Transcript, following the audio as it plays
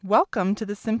Welcome to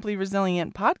the Simply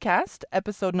Resilient podcast,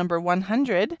 episode number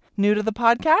 100. New to the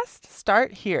podcast?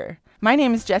 Start here. My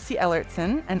name is Jessie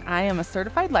Ellertson, and I am a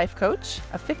certified life coach,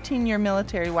 a 15-year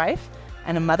military wife,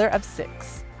 and a mother of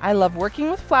 6. I love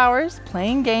working with flowers,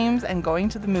 playing games, and going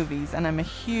to the movies, and I'm a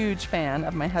huge fan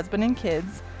of my husband and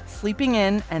kids, sleeping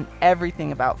in, and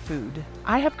everything about food.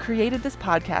 I have created this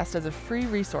podcast as a free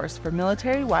resource for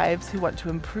military wives who want to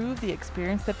improve the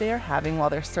experience that they are having while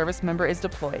their service member is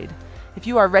deployed. If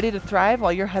you are ready to thrive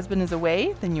while your husband is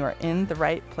away, then you are in the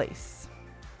right place.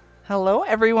 Hello,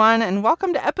 everyone, and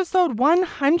welcome to episode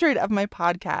 100 of my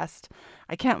podcast.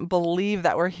 I can't believe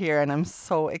that we're here, and I'm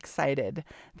so excited.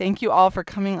 Thank you all for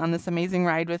coming on this amazing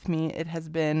ride with me. It has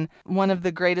been one of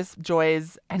the greatest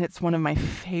joys, and it's one of my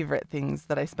favorite things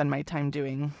that I spend my time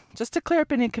doing. Just to clear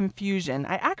up any confusion,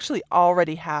 I actually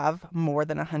already have more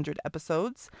than 100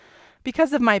 episodes.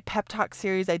 Because of my pep talk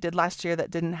series I did last year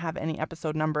that didn't have any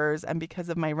episode numbers, and because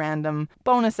of my random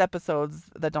bonus episodes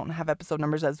that don't have episode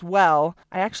numbers as well,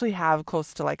 I actually have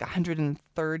close to like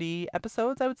 130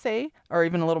 episodes, I would say, or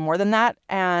even a little more than that.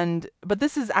 But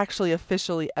this is actually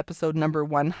officially episode number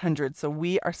 100, so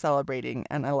we are celebrating,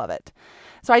 and I love it.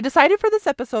 So I decided for this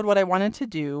episode what I wanted to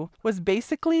do was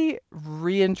basically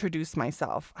reintroduce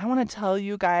myself. I want to tell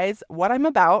you guys what I'm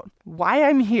about, why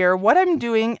I'm here, what I'm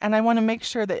doing, and I want to make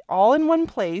sure that all in one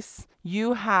place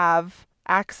you have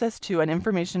access to and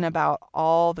information about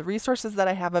all the resources that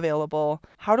I have available,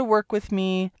 how to work with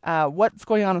me, what's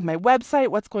going on with my website,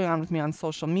 what's going on with me on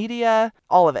social media,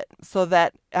 all of it, so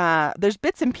that there's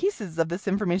bits and pieces of this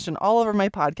information all over my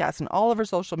podcast and all over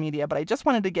social media, but I just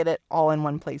wanted to get it all in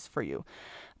one place for you.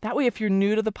 That way, if you're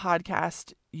new to the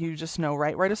podcast, you just know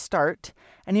right where to start.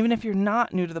 And even if you're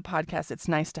not new to the podcast, it's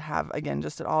nice to have, again,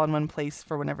 just it all in one place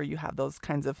for whenever you have those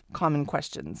kinds of common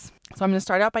questions. So I'm going to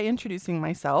start out by introducing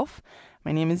myself.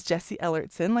 My name is Jessie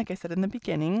Ellertson. Like I said in the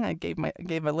beginning, I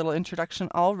gave a little introduction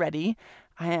already.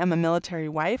 I am a military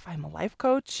wife. I'm a life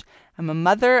coach. I'm a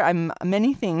mother. I'm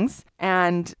many things.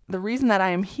 And the reason that I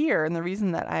am here and the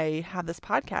reason that I have this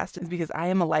podcast is because I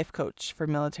am a life coach for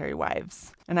military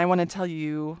wives. And I want to tell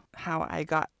you how I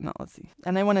got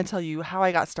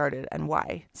started and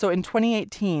why. So in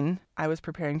 2018, I was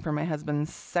preparing for my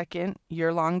husband's second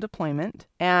year-long deployment,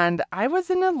 and I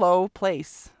was in a low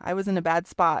place. I was in a bad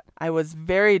spot. I was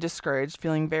very discouraged,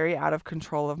 feeling very out of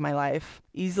control of my life,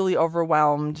 easily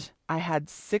overwhelmed. I had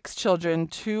 6 children,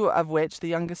 the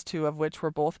youngest two of which were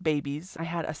both babies. I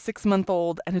had a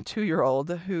 6-month-old and a 2-year-old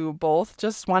who both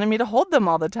just wanted me to hold them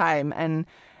all the time, and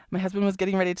my husband was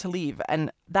getting ready to leave.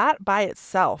 And that by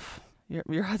itself,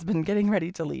 your husband getting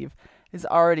ready to leave, is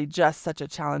already just such a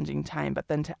challenging time. But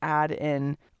then to add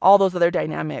in all those other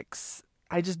dynamics,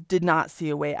 I just did not see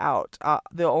a way out.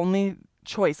 The only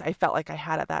choice I felt like I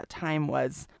had at that time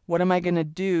was, what am I going to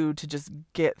do to just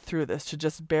get through this, to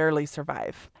just barely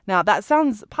survive? Now, that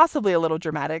sounds possibly a little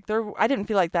dramatic. I didn't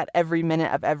feel like that every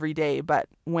minute of every day, but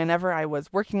whenever I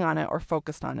was working on it or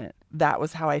focused on it, that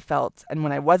was how I felt. And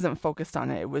when I wasn't focused on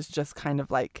it, it was just kind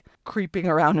of like creeping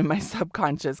around in my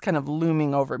subconscious, kind of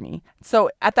looming over me.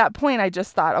 So at that point, I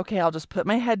just thought, okay, I'll just put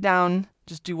my head down,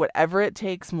 just do whatever it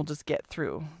takes, and we'll just get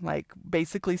through. Like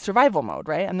basically survival mode,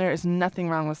 right? And there is nothing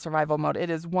wrong with survival mode. It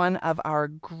is one of our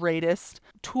greatest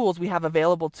tools we have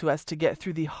available to us to get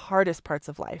through the hardest parts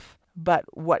of life. But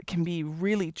what can be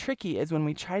really tricky is when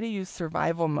we try to use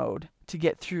survival mode to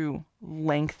get through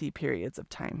lengthy periods of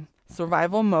time.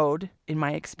 Survival mode, in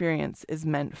my experience, is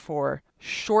meant for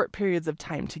short periods of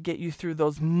time to get you through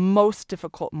those most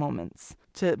difficult moments,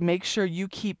 to make sure you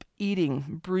keep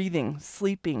eating, breathing,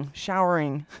 sleeping,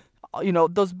 showering,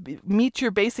 those meet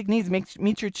your basic needs,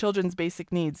 meet your children's basic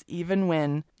needs, even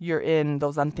when you're in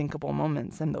those unthinkable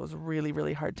moments and those really,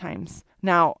 really hard times.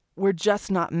 Now, we're just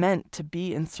not meant to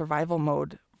be in survival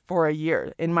mode for a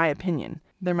year, in my opinion.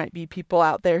 There might be people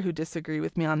out there who disagree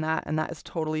with me on that, and that is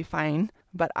totally fine.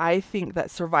 But I think that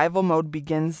survival mode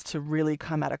begins to really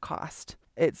come at a cost.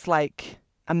 It's like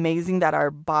amazing that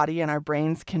our body and our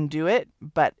brains can do it,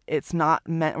 but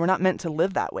we're not meant to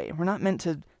live that way. We're not meant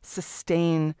to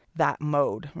sustain that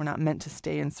mode. We're not meant to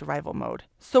stay in survival mode.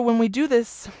 So when we do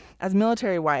this as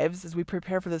military wives, as we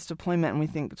prepare for this deployment and we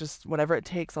think just whatever it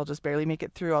takes, I'll just barely make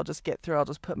it through, I'll just get through, I'll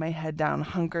just put my head down,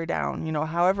 hunker down,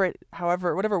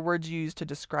 whatever words you use to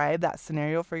describe that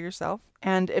scenario for yourself.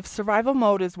 And if survival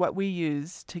mode is what we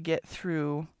use to get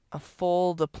through a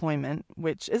full deployment,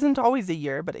 which isn't always a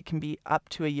year, but it can be up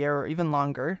to a year or even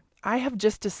longer, I have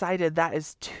just decided that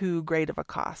is too great of a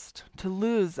cost to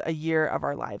lose a year of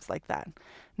our lives like that.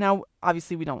 Now,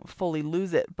 obviously we don't fully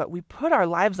lose it, but we put our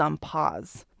lives on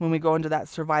pause when we go into that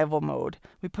survival mode.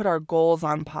 We put our goals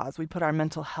on pause. We put our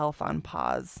mental health on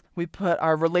pause. We put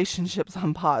our relationships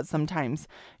on pause sometimes,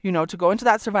 to go into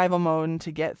that survival mode and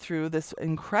to get through this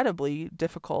incredibly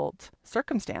difficult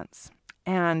circumstance.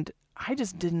 And I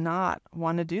just did not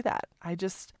want to do that. I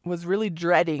just was really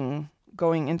dreading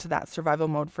going into that survival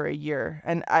mode for a year.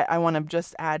 And I want to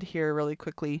just add here really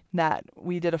quickly that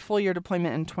we did a full year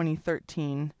deployment in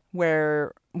 2013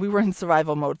 where we were in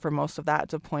survival mode for most of that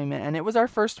deployment. And it was our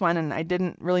first one, and I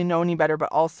didn't really know any better,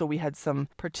 but also we had some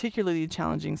particularly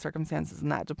challenging circumstances in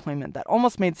that deployment that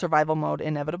almost made survival mode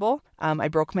inevitable. I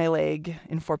broke my leg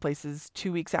in 4 places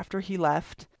 2 weeks after he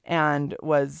left, and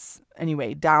was,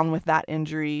 anyway, down with that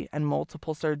injury and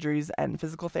multiple surgeries and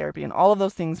physical therapy and all of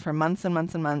those things for months and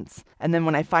months and months. And then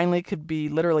when I finally could be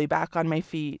literally back on my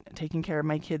feet, taking care of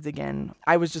my kids again,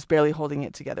 I was just barely holding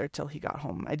it together till he got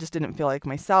home. I just didn't feel like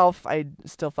myself. I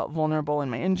still felt vulnerable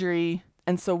in my injury.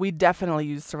 And so we definitely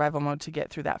used survival mode to get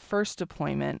through that first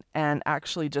deployment, and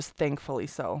actually just thankfully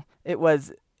so. It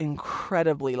was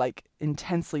incredibly,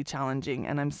 intensely challenging,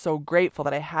 and I'm so grateful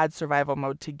that I had survival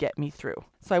mode to get me through.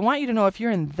 So I want you to know, if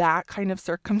you're in that kind of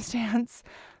circumstance,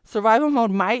 survival mode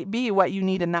might be what you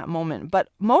need in that moment. But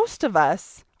most of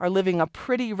us are living a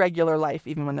pretty regular life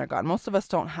even when they're gone. Most of us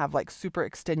don't have super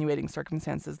extenuating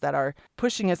circumstances that are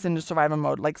pushing us into survival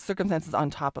mode, like circumstances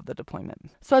on top of the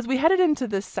deployment. So as we headed into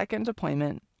this second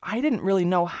deployment, I didn't really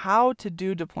know how to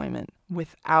do deployment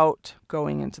without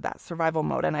going into that survival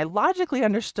mode. And I logically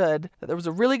understood that there was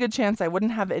a really good chance I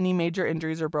wouldn't have any major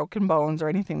injuries or broken bones or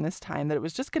anything this time, that it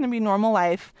was just going to be normal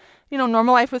life,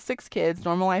 normal life with 6 kids,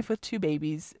 normal life with 2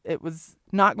 babies. It was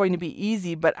not going to be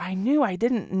easy, but I knew I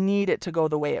didn't need it to go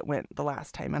the way it went the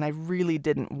last time, and I really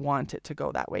didn't want it to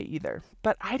go that way either.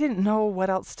 But I didn't know what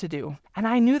else to do. And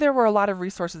I knew there were a lot of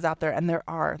resources out there, and there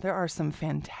are some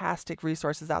fantastic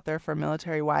resources out there for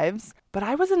military wives. But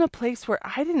I was in a place where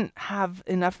I didn't have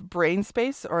enough brain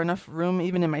space or enough room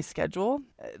even in my schedule.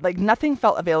 Nothing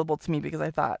felt available to me, because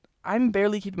I thought, I'm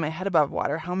barely keeping my head above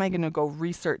water. How am I going to go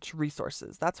research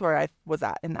resources? That's where I was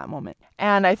at in that moment.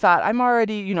 And I thought, I'm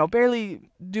already, barely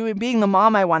being the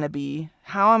mom I want to be.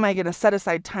 How am I going to set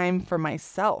aside time for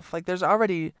myself? There's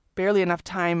already barely enough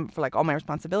time for all my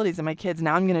responsibilities and my kids.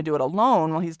 Now I'm going to do it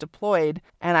alone while he's deployed.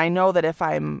 And I know that if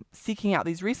I'm seeking out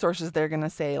these resources, they're going to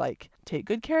say take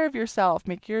good care of yourself,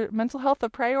 make your mental health a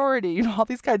priority, all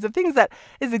these kinds of things. That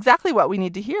is exactly what we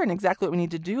need to hear and exactly what we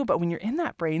need to do. But when you're in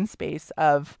that brain space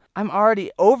of, I'm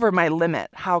already over my limit,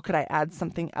 how could I add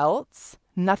something else?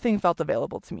 Nothing felt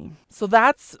available to me. So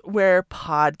that's where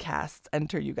podcasts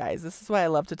enter, you guys. This is why I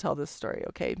love to tell this story,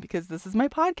 okay? Because this is my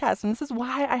podcast, and this is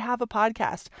why I have a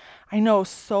podcast. I know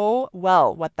so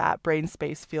well what that brain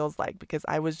space feels like, because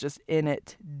I was just in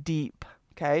it deep,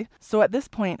 okay? So at this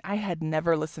point, I had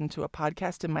never listened to a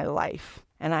podcast in my life.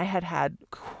 And I had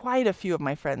quite a few of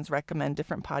my friends recommend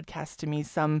different podcasts to me.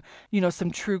 Some, some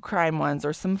true crime ones,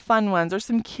 or some fun ones, or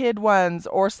some kid ones,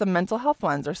 or some mental health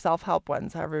ones, or self-help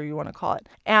ones, however you want to call it.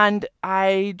 And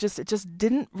it just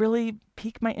didn't really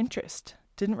pique my interest.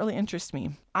 Didn't really interest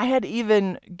me. I had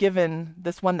even given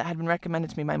this one that had been recommended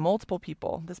to me by multiple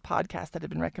people, this podcast that had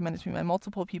been recommended to me by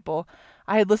multiple people,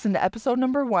 I had listened to episode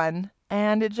number 1,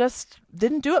 and it just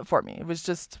didn't do it for me. It was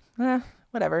just,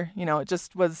 whatever. It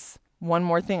just was one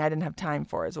more thing I didn't have time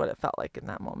for, is what it felt like in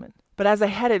that moment. But as I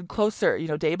headed closer,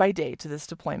 day by day to this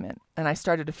deployment, and I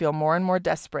started to feel more and more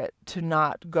desperate to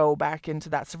not go back into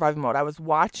that survival mode, I was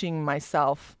watching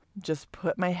myself just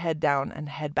put my head down and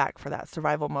head back for that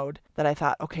survival mode, that I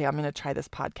thought, okay, I'm going to try this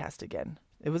podcast again.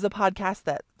 It was a podcast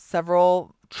that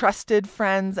several trusted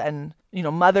friends and,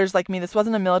 mothers like me, this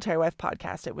wasn't a military wife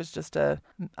podcast. It was just a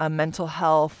mental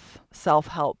health,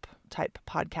 self-help type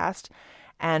podcast.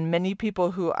 And many people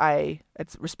who I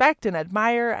respect and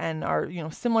admire and are,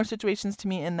 similar situations to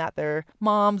me in that they're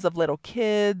moms of little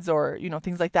kids or,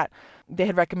 things like that, they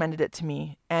had recommended it to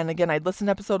me. And again, I'd listened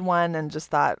to episode 1 and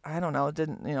just thought, I don't know,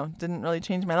 didn't really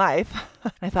change my life.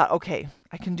 I thought, okay,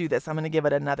 I can do this. I'm going to give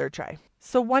it another try.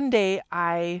 So one day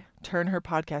I turn her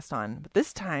podcast on, but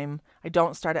this time I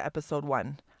don't start at episode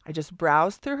 1. I just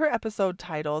browse through her episode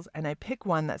titles and I pick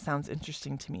one that sounds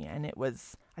interesting to me. And it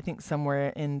was, I think,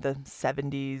 somewhere in the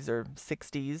 70s or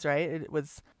 60s, right? It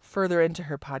was further into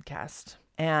her podcast.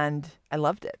 And I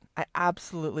loved it. I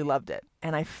absolutely loved it.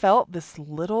 And I felt this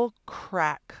little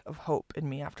crack of hope in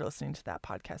me after listening to that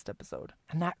podcast episode.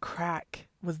 And that crack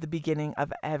was the beginning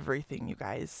of everything, you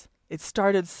guys. It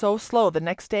started so slow. The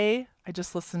next day, I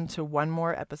just listened to one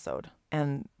more episode.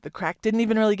 And the crack didn't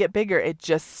even really get bigger. It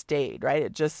just stayed, right?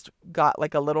 It just got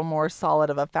a little more solid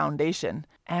of a foundation.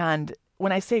 And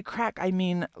when I say crack, I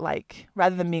mean like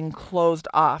rather than being closed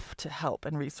off to help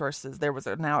and resources, there was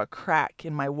now a crack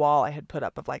in my wall I had put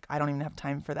up of like, I don't even have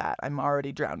time for that. I'm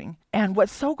already drowning. And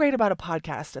what's so great about a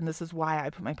podcast, and this is why I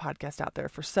put my podcast out there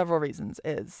for several reasons,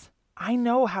 is I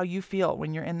know how you feel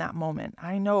when you're in that moment.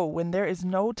 I know when there is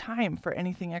no time for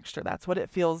anything extra. That's what it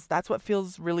feels. That's what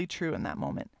feels really true in that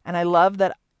moment. And I love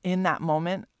that in that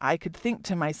moment, I could think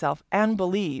to myself and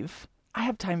believe I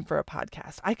have time for a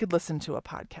podcast. I could listen to a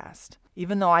podcast.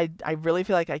 Even though I really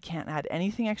feel like I can't add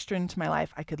anything extra into my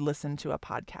life, I could listen to a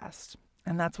podcast.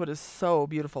 And that's what is so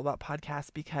beautiful about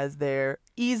podcasts, because they're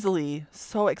easily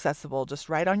so accessible, just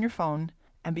right on your phone.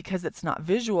 And because it's not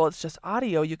visual, it's just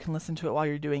audio, you can listen to it while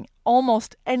you're doing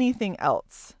almost anything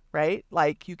else, right?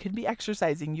 Like you could be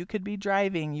exercising, you could be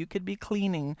driving, you could be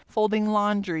cleaning, folding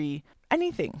laundry,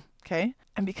 anything, okay?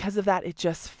 And because of that, it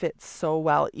just fits so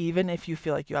well, even if you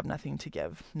feel like you have nothing to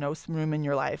give, no room in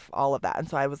your life, all of that. And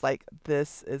so I was like,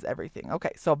 this is everything.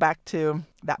 Okay, so back to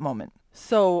that moment.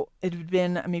 So it had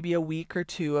been maybe a week or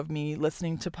two of me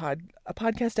listening to a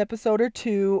podcast episode or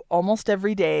two almost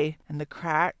every day, and the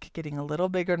crack getting a little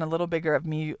bigger and a little bigger of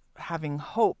me having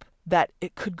hope that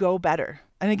it could go better.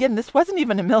 And again, this wasn't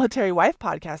even a military wife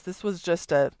podcast. This was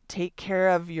just a take care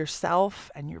of yourself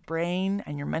and your brain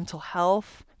and your mental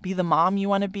health. Be the mom you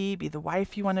want to be the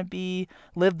wife you want to be,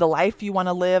 live the life you want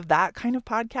to live, that kind of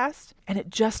podcast. And it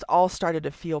just all started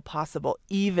to feel possible,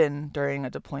 even during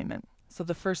a deployment. So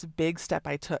the first big step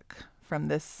I took from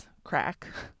this crack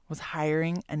was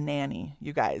hiring a nanny,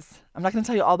 you guys. I'm not going to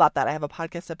tell you all about that. I have a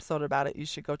podcast episode about it. You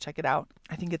should go check it out.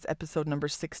 I think it's episode number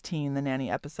 16, the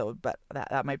nanny episode, but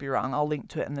that might be wrong. I'll link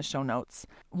to it in the show notes.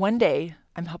 One day,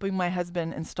 I'm helping my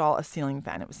husband install a ceiling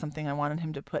fan. It was something I wanted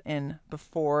him to put in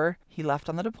before he left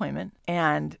on the deployment.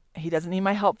 And he doesn't need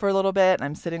my help for a little bit. And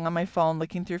I'm sitting on my phone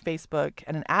looking through Facebook,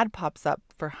 and an ad pops up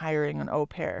for hiring an au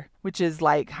pair, which is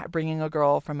like bringing a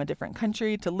girl from a different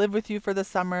country to live with you for the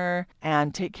summer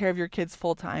and take care of your kids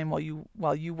full time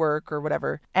while you work or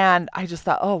whatever. And I just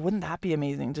thought, oh, wouldn't that be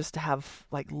amazing just to have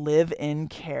like live-in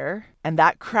care? And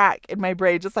that crack in my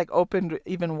brain just like opened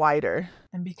even wider.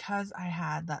 And because I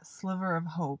had that sliver of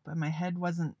hope and my head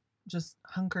wasn't just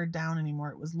hunkered down anymore,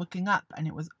 it was looking up and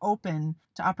it was open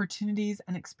to opportunities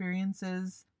and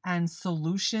experiences and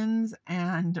solutions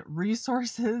and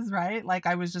resources, right? Like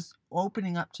I was just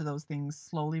opening up to those things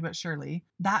slowly but surely.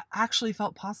 That actually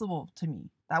felt possible to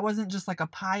me. That wasn't just like a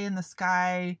pie in the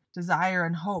sky desire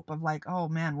and hope of like, oh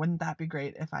man, wouldn't that be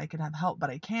great if I could have help, but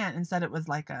I can't. Instead, it was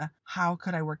like how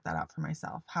could I work that out for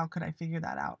myself? How could I figure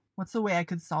that out? What's the way I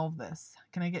could solve this?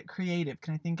 Can I get creative?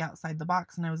 Can I think outside the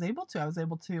box? And I was able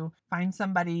to find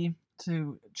somebody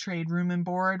to trade room and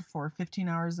board for 15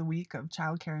 hours a week of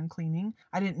childcare and cleaning.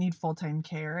 I didn't need full-time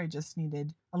care. I just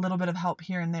needed a little bit of help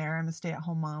here and there. I'm a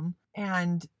stay-at-home mom.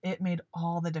 And it made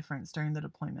all the difference during the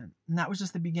deployment. And that was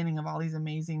just the beginning of all these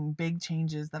amazing big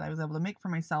changes that I was able to make for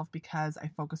myself because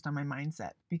I focused on my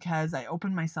mindset, because I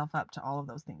opened myself up to all of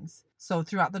those things. So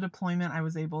throughout the deployment, I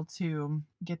was able to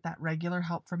get that regular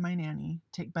help from my nanny,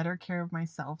 take better care of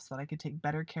myself so that I could take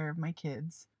better care of my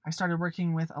kids. I started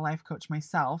working with a life coach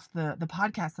myself. The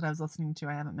podcast that I was listening to,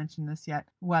 I haven't mentioned this yet,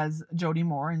 was Jody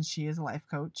Moore, and she is a life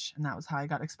coach. And that was how I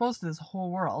got exposed to this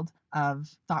whole world of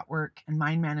thought work and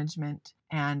mind management.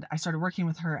 And I started working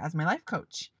with her as my life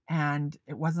coach. And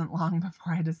it wasn't long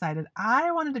before I decided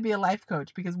I wanted to be a life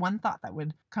coach, because one thought that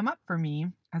would come up for me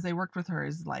as I worked with her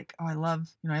is like, oh, I love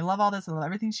all this. I love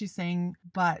everything she's saying,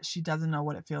 but she doesn't know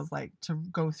what it feels like to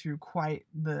go through quite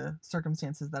the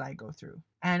circumstances that I go through.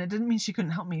 And it didn't mean she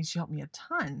couldn't help me. She helped me a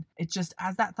ton. It just,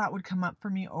 as that thought would come up for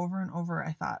me over and over,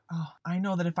 I thought, oh, I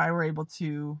know that if I were able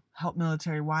to help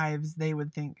military wives, they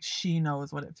would think she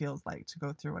knows what it feels like to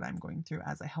go through what I'm going through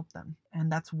as I help them.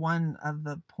 And that's one of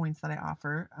the points that I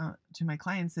offer to my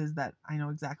clients, is that I know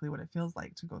exactly what it feels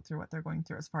like to go through what they're going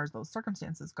through as far as those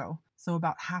circumstances go. So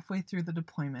about halfway through the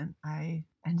deployment, I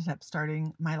ended up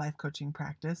starting my life coaching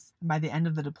practice. And by the end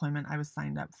of the deployment, I was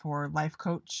signed up for life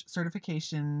coach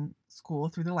certification school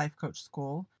through the Life Coach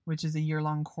School, which is a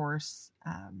year-long course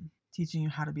teaching you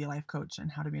how to be a life coach and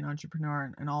how to be an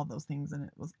entrepreneur and all of those things. And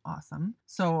it was awesome.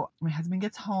 So my husband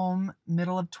gets home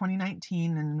middle of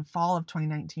 2019, and fall of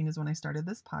 2019 is when I started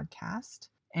this podcast.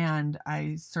 And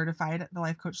I certified at the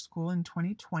Life Coach School in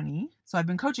 2020. So I've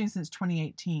been coaching since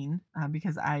 2018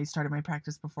 because I started my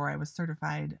practice before I was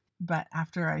certified But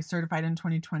after I certified in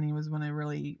 2020 was when I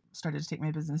really started to take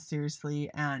my business seriously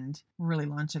and really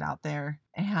launch it out there.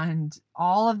 And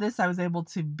all of this, I was able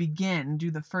to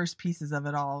do the first pieces of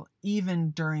it all,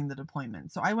 even during the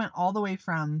deployment. So I went all the way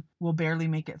from, we'll barely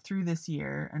make it through this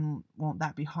year and won't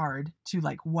that be hard, to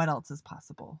like, what else is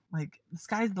possible? Like, the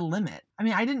sky's the limit. I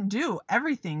mean, I didn't do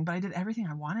everything, but I did everything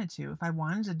I wanted to. If I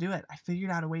wanted to do it, I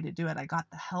figured out a way to do it. I got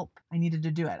the help I needed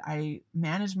to do it. I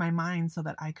managed my mind so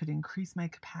that I could increase my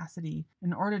capacity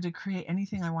in order to create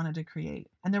anything I wanted to create.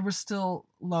 And there were still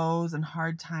lows and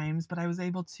hard times, but I was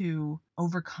able to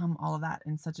overcome all of that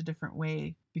in such a different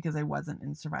way because I wasn't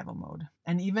in survival mode.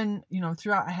 And even,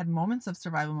 throughout, I had moments of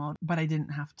survival mode, but I didn't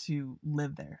have to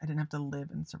live there. I didn't have to live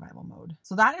in survival mode.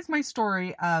 So that is my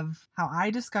story of how I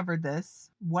discovered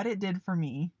this, what it did for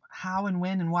me, how and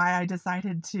when and why I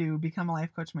decided to become a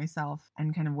life coach myself,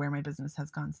 and kind of where my business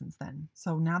has gone since then.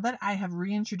 So now that I have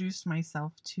reintroduced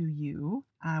myself to you,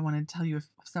 I want to tell you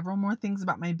several more things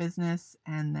about my business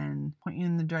and then point you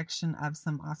in the direction of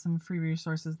some awesome free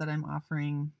resources that I'm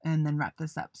offering, and then wrap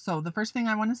this up. So the first thing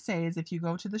I want to say is, if you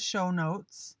go to the show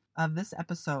notes of this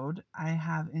episode, I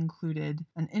have included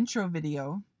an intro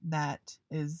video that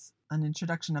is an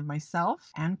introduction of myself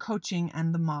and coaching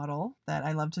and the model that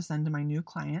I love to send to my new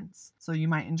clients. So you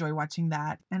might enjoy watching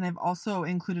that. And I've also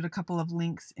included a couple of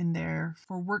links in there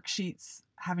for worksheets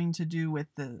having to do with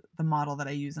the model that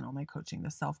I use in all my coaching, the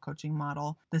self-coaching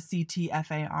model, the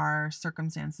CTFAR,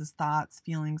 circumstances, thoughts,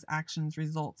 feelings, actions,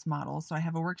 results model. So I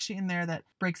have a worksheet in there that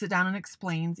breaks it down and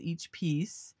explains each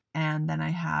piece. And then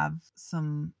I have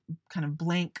some kind of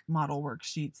blank model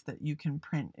worksheets that you can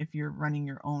print if you're running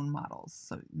your own models.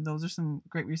 So those are some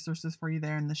great resources for you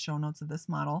there in the show notes of this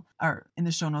in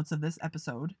the show notes of this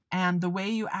episode. And the way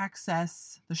you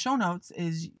access the show notes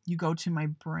is you go to my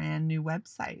brand new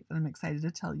website that I'm excited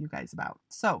to tell you guys about.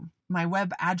 So my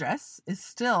web address is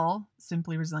still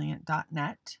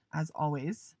simplyresilient.net, as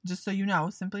always. Just so you know,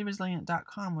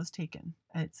 simplyresilient.com was taken.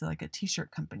 It's like a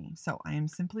t-shirt company. So I am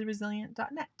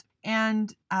simplyresilient.net.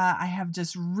 And I have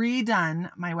just redone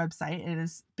my website. It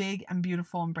is big and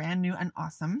beautiful and brand new and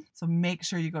awesome. So make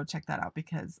sure you go check that out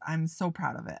because I'm so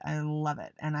proud of it. I love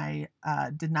it. And I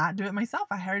did not do it myself.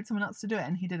 I hired someone else to do it,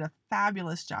 and he did a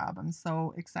fabulous job. I'm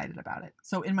so excited about it.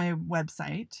 So in my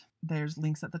website, there's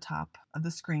links at the top of the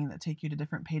screen that take you to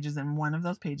different pages. And one of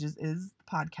those pages is the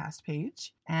podcast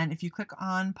page. And if you click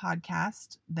on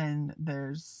podcast, then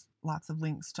there's lots of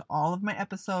links to all of my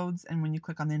episodes. And when you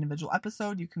click on the individual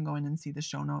episode, you can go in and see the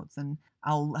show notes, and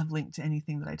I'll have linked to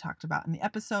anything that I talked about in the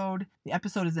episode. The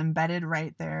episode is embedded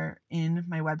right there in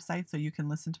my website, so you can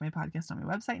listen to my podcast on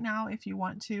my website now if you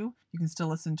want to. You can still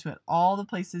listen to it all the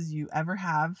places you ever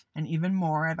have, and even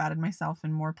more. I've added myself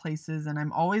in more places, and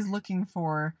I'm always looking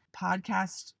for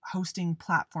podcast hosting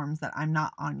platforms that I'm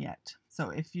not on yet. So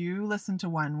if you listen to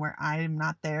one where I'm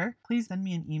not there, please send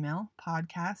me an email,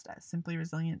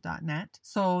 podcast@simplyresilient.net,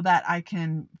 so that I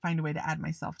can find a way to add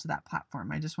myself to that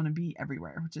platform. I just want to be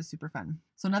everywhere, which is super fun.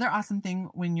 So another awesome thing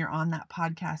when you're on that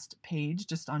podcast page,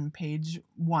 just on page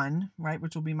 1, right,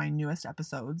 which will be my newest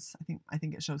episodes. I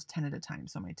think it shows 10 at a time.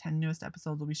 So my 10 newest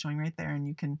episodes will be showing right there, and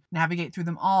you can navigate through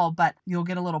them all, but you'll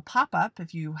get a little pop-up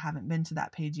if you haven't been to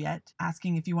that page yet,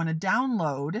 asking if you want to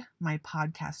download my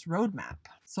podcast roadmap.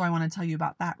 So I want to tell you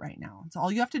about that right now. So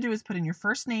all you have to do is put in your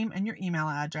first name and your email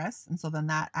address. And so then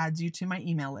that adds you to my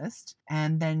email list.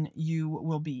 And then you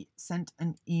will be sent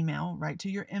an email right to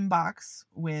your inbox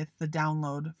with the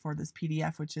download for this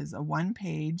PDF, which is a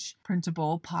 1-page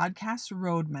printable podcast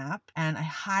roadmap. And I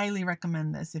highly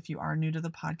recommend this if you are new to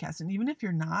the podcast. And even if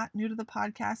you're not new to the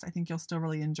podcast, I think you'll still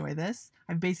really enjoy this.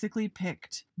 I've basically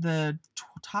picked the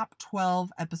top 12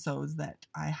 episodes that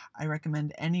I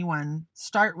recommend anyone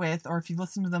start with, or if you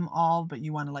listen to them all, but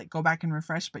you want to go back and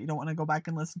refresh, but you don't want to go back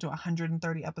and listen to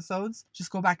 130 episodes,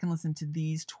 just go back and listen to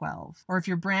these 12. Or if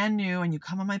you're brand new and you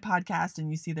come on my podcast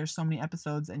and you see there's so many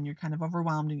episodes and you're kind of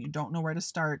overwhelmed and you don't know where to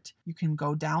start, you can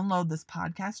go download this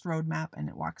podcast roadmap, and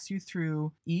it walks you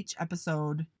through each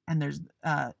episode. And there's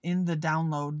in the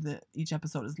download, each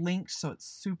episode is linked, so it's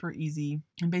super easy.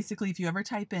 And basically, if you ever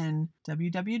type in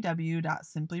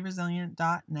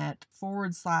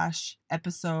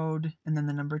www.simplyresilient.net/episode and then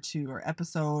the number 2, or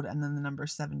episode and then the number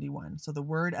 71. So the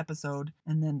word episode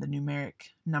and then the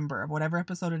numeric number of whatever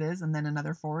episode it is, and then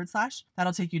another /,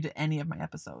 that'll take you to any of my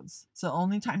episodes. So the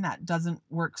only time that doesn't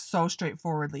work so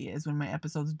straightforwardly is when my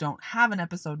episodes don't have an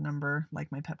episode number, like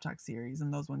my Pep Talk series,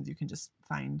 and those ones you can just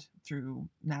find through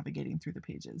navigating through the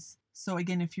pages. So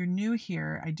again, if you're new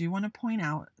here, I do want to point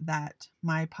out that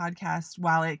my podcast,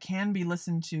 while it can be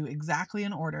listened to exactly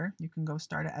in order, you can go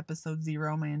start at episode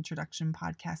 0, my introduction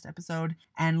podcast episode,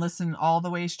 and listen all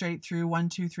the way straight through 1,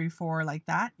 2, 3, 4 like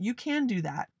that. You can do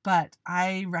that, but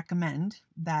I recommend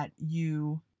that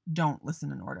you don't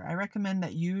listen in order. I recommend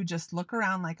that you just look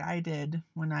around like I did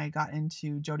when I got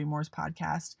into Jody Moore's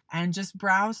podcast and just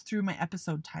browse through my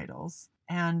episode titles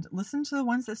and listen to the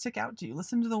ones that stick out to you.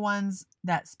 Listen to the ones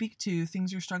that speak to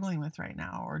things you're struggling with right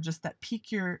now, or just that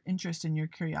pique your interest and your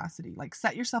curiosity. Like,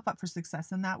 set yourself up for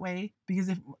success in that way, because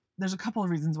if there's a couple of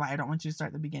reasons why I don't want you to start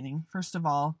at the beginning. First of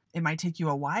all, it might take you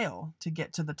a while to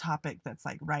get to the topic that's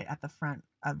like right at the front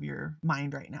of your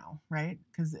mind right now, right?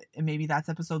 Because maybe that's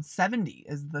episode 70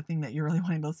 is the thing that you're really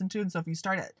wanting to listen to. And so if you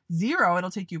start at 0,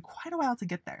 it'll take you quite a while to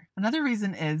get there. Another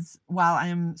reason is, while I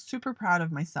am super proud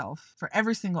of myself for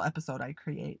every single episode I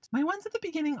create, my ones at the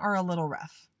beginning are a little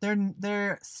rough.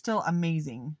 They're still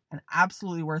amazing and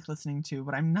absolutely worth listening to,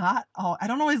 but I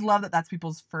don't always love that that's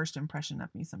people's first impression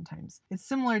of me sometimes. It's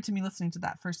similar to me listening to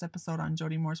that first episode on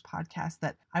Jody Moore's podcast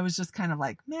that I was just kind of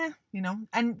like, meh,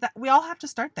 and that we all have to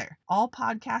start there. All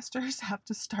podcasters have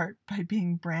to start by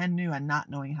being brand new and not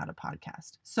knowing how to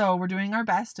podcast. So we're doing our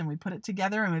best, and we put it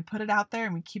together and we put it out there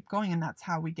and we keep going, and that's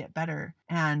how we get better.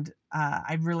 And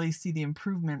I really see the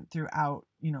improvement throughout,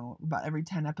 about every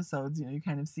 10 episodes, you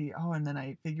kind of see, and then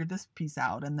I figured this piece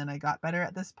out, and then I got better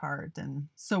at this part. And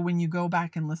so when you go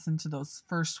back and listen to those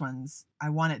first ones, I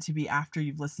want it to be after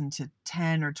you've listened to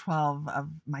 10 or 12 of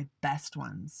my best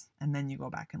ones. And then you go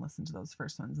back and listen to those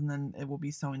first ones, and then it will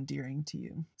be so endearing to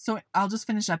you. So I'll just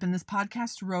finish up in this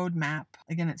podcast roadmap.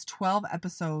 Again, it's 12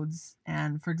 episodes.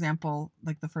 And for example,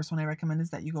 like the first one I recommend is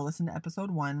that you go listen to episode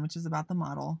 1, which is about the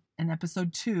model, and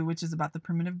episode 2, which is about the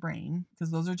primitive brain, because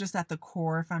those are just at the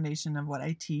core foundation of what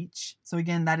I teach. So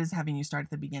again, that is having you start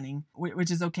at the beginning,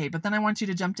 which is okay. But then I want you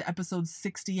to jump to episode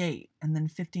 68 and then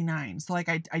 59. So like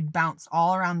I bounce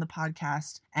all around the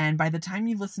podcast. And by the time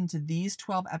you've listened to these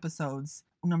 12 episodes,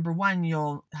 number 1,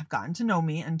 you'll have gotten to know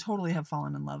me and totally have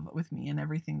fallen in love with me and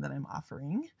everything that I'm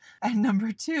offering. And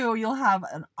number 2, you'll have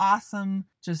an awesome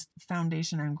just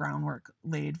foundation and groundwork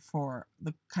laid for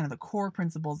the kind of the core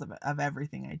principles of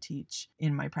everything I teach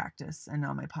in my practice and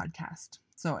on my podcast.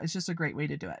 So it's just a great way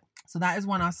to do it. So that is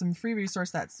one awesome free resource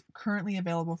that's currently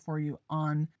available for you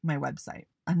on my website.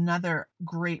 Another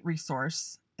great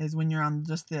resource is when you're on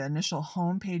just the initial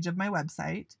home page of my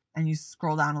website and you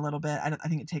scroll down a little bit. I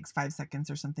think it takes 5 seconds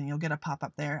or something. You'll get a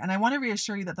pop-up there. And I want to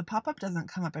reassure you that the pop-up doesn't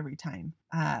come up every time.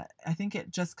 I think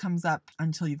it just comes up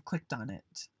until you've clicked on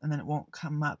it, and then it won't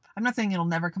come up. I'm not saying it'll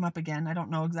never come up again. I don't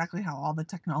know exactly how all the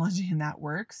technology in that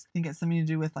works. I think it's something to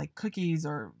do with like cookies,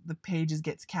 or the pages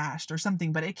gets cached or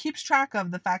something, but it keeps track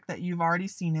of the fact that you've already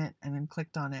seen it and then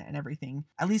clicked on it and everything,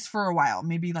 at least for a while.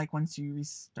 Maybe like once you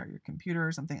restart your computer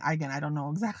or something. Again, I don't know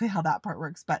exactly how that part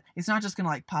works, but it's not just going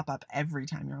to like pop up every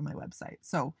time you're on my website.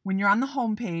 So when you're on the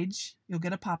home page, you'll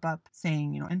get a pop-up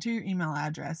saying, enter your email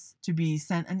address to be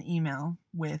sent an email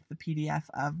with the PDF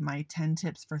of my 10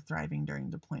 tips for thriving during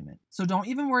deployment. So don't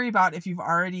even worry about if you've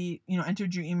already,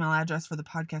 entered your email address for the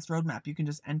podcast roadmap. You can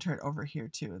just enter it over here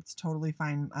too. It's totally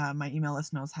fine. My email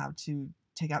list knows how to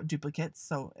take out duplicates.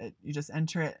 So you just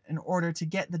enter it in order to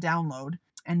get the download.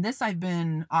 And this I've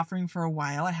been offering for a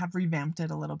while. I have revamped it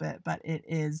a little bit, but it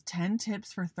is 10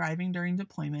 tips for thriving during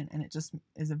deployment. And it just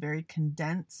is a very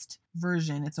condensed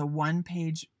version. It's a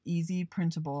 1-page, easy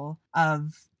printable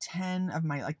of 10 of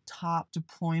my top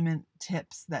deployment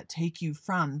tips that take you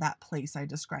from that place I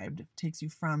described, takes you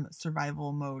from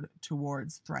survival mode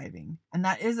towards thriving. And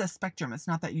that is a spectrum. It's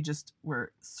not that you just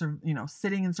were,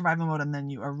 sitting in survival mode and then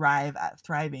you arrive at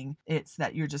thriving. It's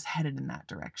that you're just headed in that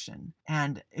direction.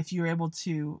 And if you're able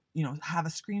to, have a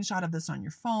screenshot of this on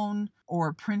your phone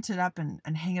or print it up and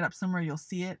hang it up somewhere, you'll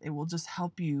see it. It will just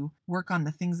help you work on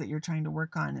the things that you're trying to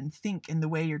work on and think in the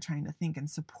way you're trying to think and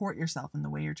support yourself in the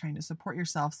way you're trying to support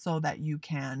yourself, so that you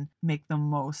can make the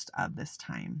most of this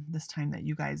time that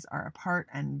you guys are apart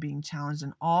and being challenged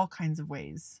in all kinds of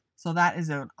ways. So that is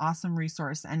an awesome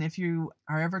resource. And if you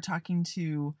are ever talking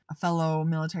to a fellow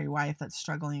military wife that's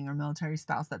struggling, or military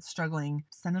spouse that's struggling,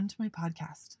 send them to my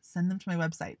podcast, send them to my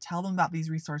website, tell them about these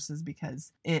resources,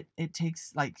 because it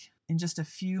takes in just a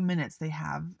few minutes, they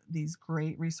have these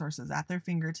great resources at their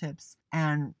fingertips,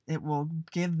 and it will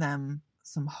give them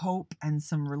some hope and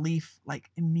some relief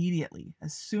immediately.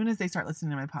 As soon as they start listening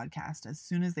to my podcast, as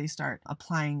soon as they start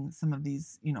applying some of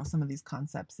these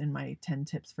concepts in my 10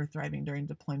 tips for thriving during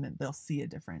deployment, they'll see a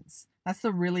difference. That's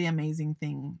the really amazing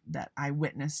thing that I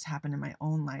witnessed happen in my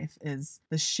own life, is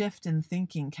the shift in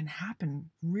thinking can happen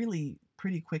really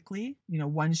pretty quickly,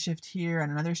 one shift here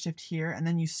and another shift here. And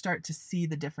then you start to see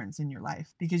the difference in your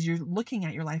life because you're looking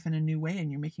at your life in a new way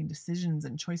and you're making decisions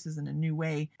and choices in a new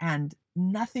way. And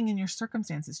nothing in your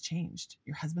circumstances changed.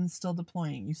 Your husband's still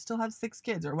deploying. You still have 6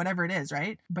 kids or whatever it is,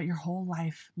 right? But your whole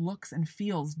life looks and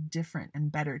feels different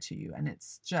and better to you. And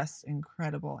it's just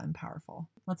incredible and powerful.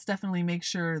 Let's definitely make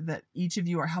sure that each of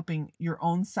you are helping your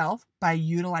own self by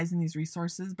utilizing these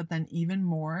resources. But then even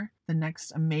more, the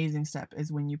next amazing step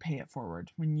is when you pay it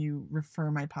forward, when you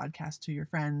refer my podcast to your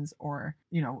friends, or,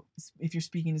 if you're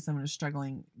speaking to someone who's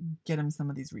struggling, get them some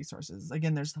of these resources.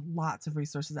 Again, there's lots of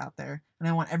resources out there, and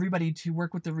I want everybody to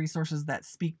work with the resources that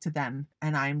speak to them.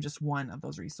 And I'm just one of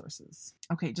those resources.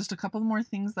 Okay, just a couple more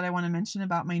things that I want to mention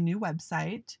about my new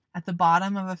website. At the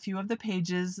bottom of a few of the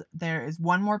pages, there is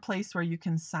one more place where you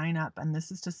can sign up, and this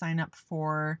is to sign up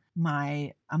for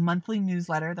a monthly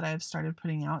newsletter that I've started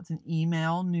putting out. It's an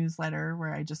email newsletter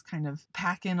where I just kind of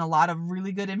pack in a lot of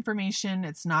really good information.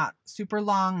 It's not super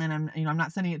long, and I'm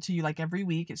not sending it to you like every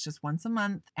week. It's just once a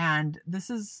month. And this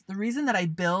is the reason that I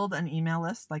build an email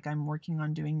list like I'm working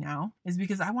on doing now, is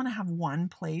because I want to have one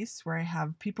place where I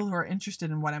have people who are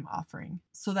interested in what I'm offering,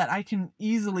 so that I can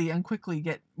easily and quickly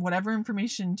get whatever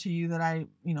information to you that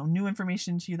new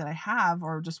information to you that I have,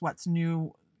 or just what's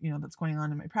new, that's going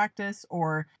on in my practice,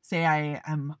 or say I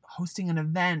am hosting an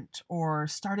event or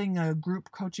starting a group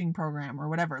coaching program or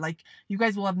whatever. Like, you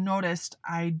guys will have noticed,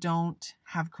 I don't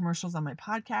have commercials on my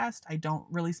podcast. I don't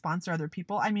really sponsor other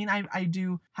people. I mean, I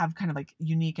do have kind of like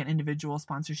unique and individual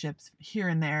sponsorships here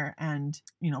and there, and,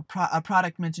 a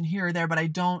product mentioned here or there, but I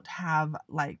don't have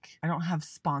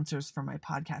sponsors for my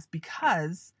podcast,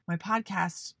 because my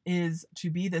podcast is to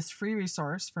be this free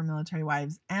resource for military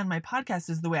wives, and my podcast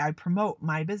is the way I promote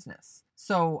my business.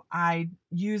 So I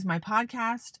use my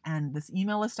podcast and this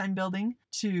email list I'm building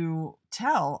to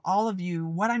tell all of you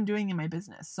what I'm doing in my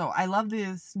business. So I love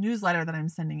this newsletter that I'm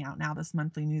sending out now, this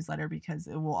monthly newsletter, because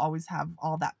it will always have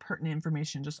all that pertinent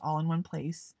information just all in one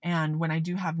place. And when I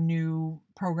do have new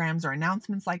programs or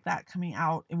announcements like that coming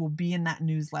out, it will be in that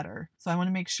newsletter. So I want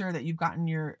to make sure that you've gotten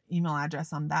your email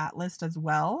address on that list as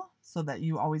well, so that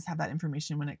you always have that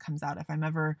information when it comes out. If I'm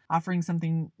ever offering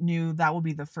something new, that will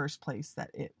be the first place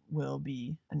that it will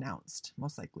be announced,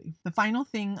 most likely. The final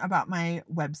thing about my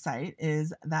website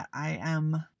is that I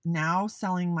am now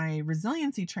selling my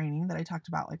resiliency training that I talked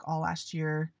about like all last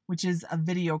year, which is a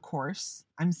video course.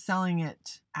 I'm selling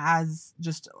it as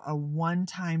just a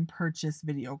one-time purchase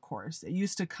video course. It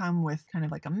used to come with kind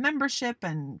of like a membership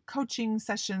and coaching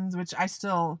sessions, which I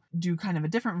still do kind of a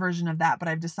different version of that, but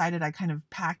I've decided I kind of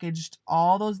packaged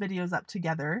all those videos up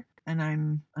together, and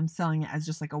I'm selling it as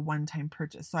just like a one-time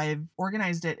purchase. So I've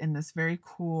organized it in this very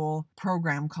cool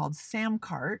program called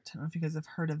Samcart. I don't know if you guys have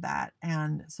heard of that.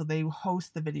 And so they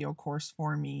host the video course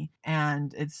for me,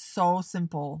 and it's so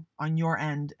simple on your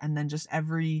end. And then just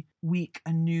every week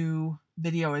a new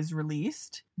video is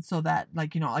released, so that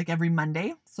like every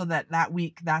Monday, so that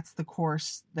week, that's the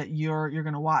course that you're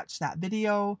going to watch that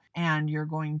video, and you're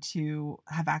going to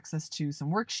have access to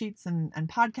some worksheets and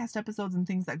podcast episodes and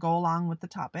things that go along with the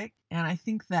topic. And I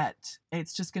think that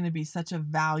it's just going to be such a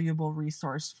valuable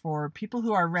resource for people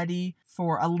who are ready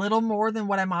for a little more than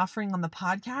what I'm offering on the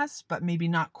podcast, but maybe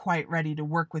not quite ready to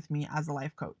work with me as a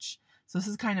life coach. So this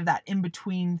is kind of that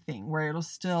in-between thing where it'll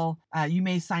still, you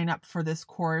may sign up for this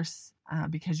course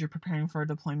because you're preparing for a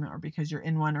deployment, or because you're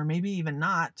in one, or maybe even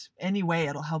not. Anyway,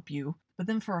 it'll help you. But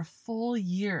then for a full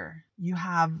year, you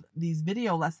have these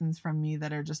video lessons from me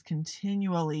that are just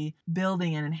continually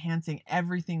building and enhancing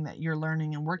everything that you're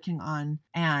learning and working on.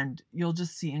 And you'll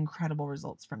just see incredible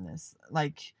results from this.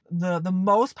 Like the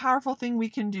most powerful thing we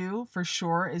can do for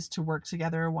sure is to work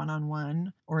together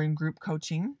one-on-one or in group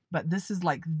coaching. But this is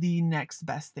like the next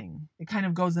best thing. It kind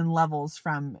of goes in levels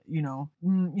from,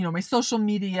 my social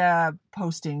media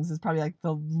postings is probably like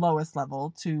the lowest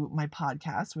level, to my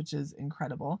podcast, which is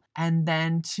incredible. And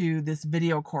then to this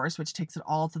video course, which takes it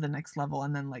all to the next level.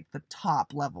 And then like the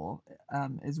top level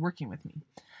is working with me.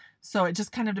 So it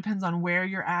just kind of depends on where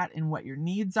you're at and what your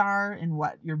needs are and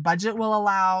what your budget will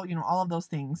allow, all of those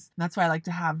things. And that's why I like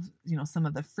to have, some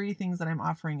of the free things that I'm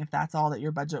offering, if that's all that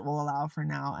your budget will allow for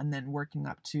now, and then working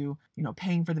up to,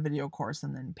 paying for the video course,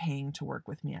 and then paying to work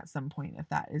with me at some point if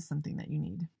that is something that you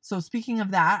need. So speaking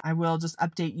of that, I will just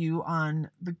update you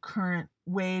on the current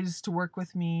ways to work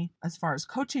with me as far as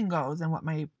coaching goes and what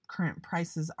my current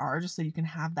prices are, just so you can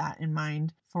have that in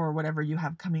mind for whatever you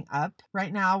have coming up.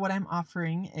 Right now, what I'm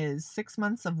offering is 6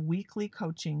 months of weekly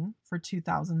coaching for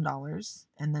 $2,000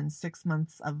 and then 6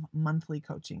 months of monthly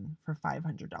coaching for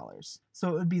 $500. So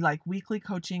it would be like weekly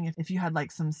coaching if you had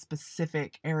like some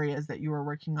specific areas that you were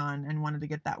working on and wanted to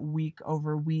get that week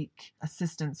over week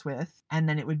assistance with. And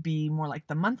then it would be more like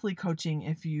the monthly coaching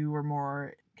if you were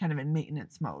more kind of in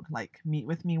maintenance mode, like meet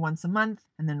with me once a month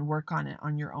and then work on it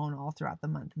on your own all throughout the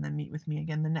month, and then meet with me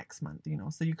again the next month,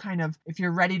 so you kind of, if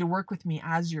you're ready to work with me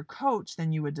as your coach,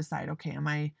 then you would decide, okay, am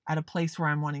I at a place where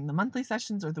I'm wanting the monthly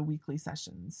sessions or the weekly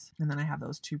sessions? And then I have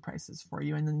those two prices for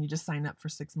you, and then you just sign up for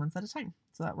 6 months at a time.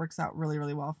 So that works out really,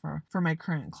 really well for my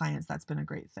current clients. That's been a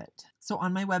great fit. So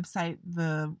on my website,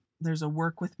 there's a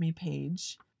work with me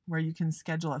page where you can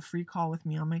schedule a free call with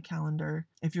me on my calendar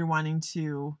if you're wanting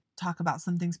to talk about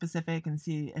something specific and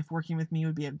see if working with me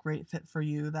would be a great fit for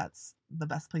you. That's the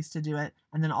best place to do it.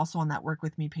 And then also on that work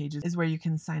with me page is where you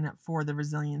can sign up for the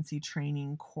resiliency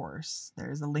training course.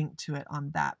 There's a link to it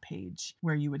on that page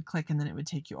where you would click, and then it would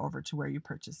take you over to where you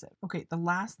purchase it. Okay, the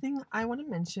last thing I want to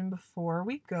mention before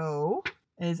we go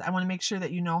is I want to make sure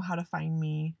that you know how to find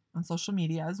me on social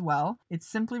media as well. It's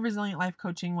Simply Resilient Life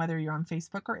Coaching, whether you're on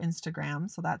Facebook or Instagram.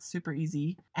 So that's super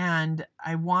easy. And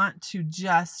I want to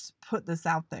just put this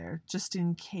out there just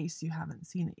in case you haven't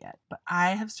seen it yet. But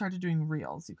I have started doing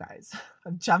reels, you guys.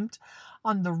 I've jumped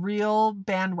on the reel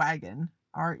bandwagon.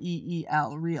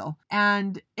 REEL, reel.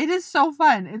 And it is so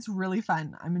fun. It's really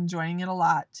fun. I'm enjoying it a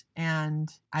lot. And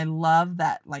I love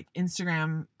that like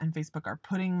Instagram and Facebook are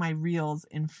putting my reels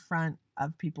in front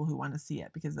of people who want to see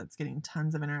it, because that's getting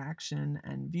tons of interaction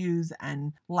and views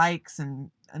and likes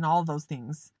and all of those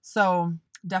things. So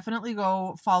definitely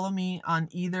go follow me on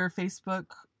either Facebook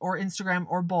or Instagram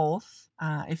or both.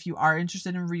 If you are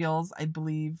interested in reels, I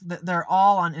believe that they're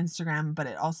all on Instagram, but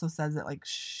it also says it like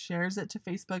shares it to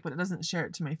Facebook, but it doesn't share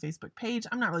it to my Facebook page.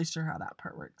 I'm not really sure how that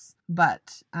part works, but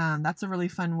that's a really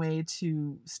fun way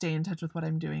to stay in touch with what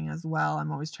I'm doing as well.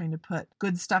 I'm always trying to put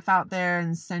good stuff out there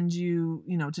and send you,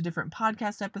 to different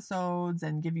podcast episodes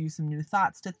and give you some new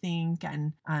thoughts to think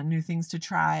and new things to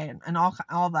try and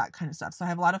all that kind of stuff. So I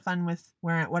have a lot of fun with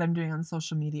what I'm doing on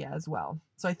social media as well.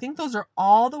 So I think those are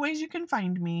all the ways you can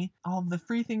find me. All of the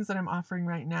free things that I'm offering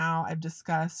right now, I've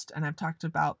discussed, and I've talked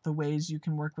about the ways you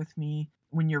can work with me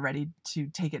when you're ready to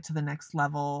take it to the next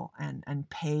level and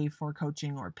pay for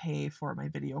coaching or pay for my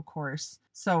video course.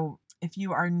 So if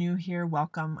you are new here,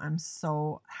 welcome. I'm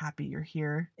so happy you're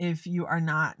here. If you are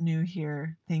not new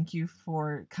here, thank you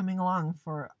for coming along,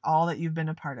 for all that you've been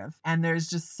a part of. And there's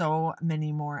just so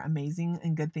many more amazing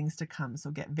and good things to come.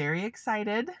 So get very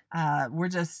excited. We're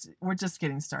just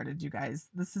getting started, you guys.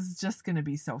 This is just going to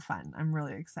be so fun. I'm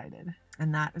really excited.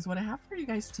 And that is what I have for you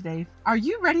guys today. Are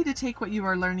you ready to take what you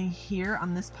are learning here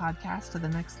on this podcast to the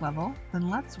next level? Then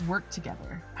let's work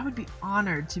together. I would be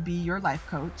honored to be your life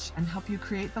coach and help you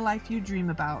create the life you dream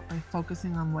about by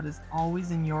focusing on what is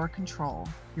always in your control,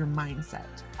 your mindset.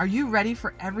 Are you ready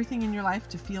for everything in your life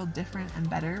to feel different and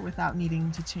better without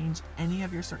needing to change any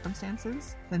of your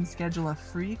circumstances? Then schedule a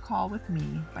free call with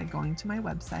me by going to my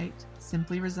website,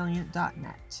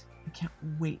 simplyresilient.net. I can't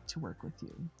wait to work with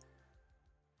you.